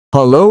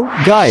Hello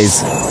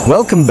guys,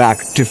 welcome back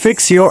to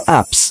Fix Your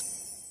Apps,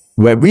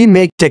 where we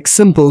make tech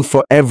simple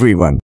for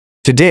everyone.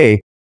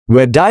 Today,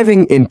 we're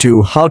diving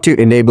into how to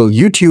enable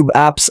YouTube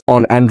apps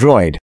on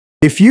Android.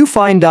 If you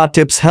find our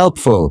tips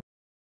helpful,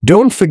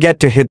 don't forget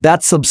to hit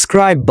that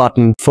subscribe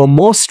button for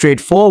more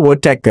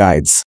straightforward tech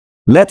guides.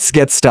 Let's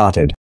get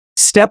started.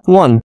 Step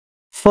 1.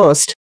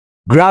 First,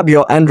 grab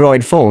your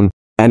Android phone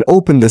and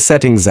open the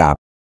Settings app.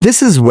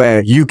 This is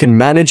where you can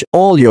manage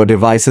all your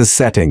device's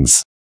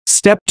settings.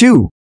 Step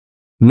 2.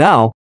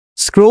 Now,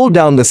 scroll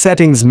down the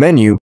Settings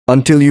menu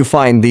until you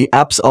find the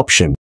Apps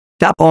option.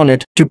 Tap on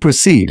it to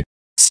proceed.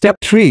 Step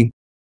 3.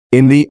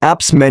 In the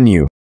Apps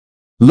menu,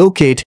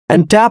 locate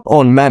and tap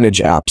on Manage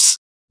Apps.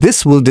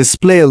 This will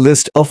display a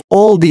list of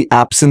all the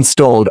apps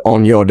installed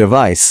on your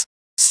device.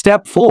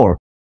 Step 4.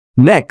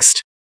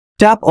 Next,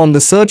 tap on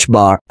the search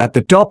bar at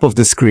the top of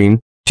the screen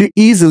to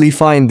easily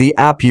find the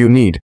app you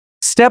need.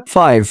 Step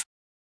 5.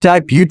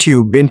 Type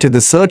YouTube into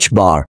the search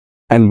bar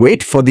and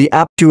wait for the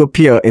app to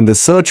appear in the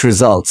search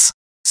results.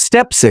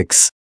 Step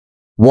 6.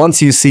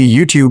 Once you see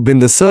YouTube in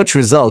the search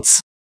results,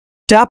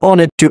 tap on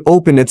it to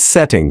open its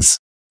settings.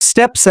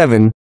 Step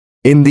 7.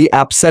 In the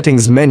App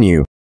Settings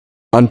menu,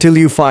 until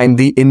you find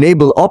the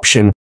Enable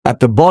option at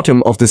the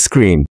bottom of the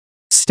screen.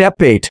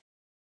 Step 8.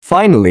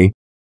 Finally,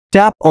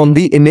 tap on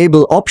the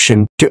Enable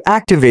option to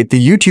activate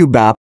the YouTube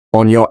app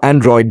on your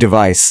Android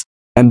device.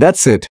 And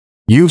that's it.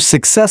 You've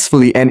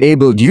successfully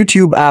enabled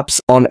YouTube apps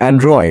on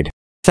Android.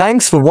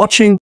 Thanks for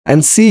watching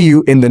and see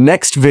you in the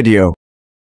next video.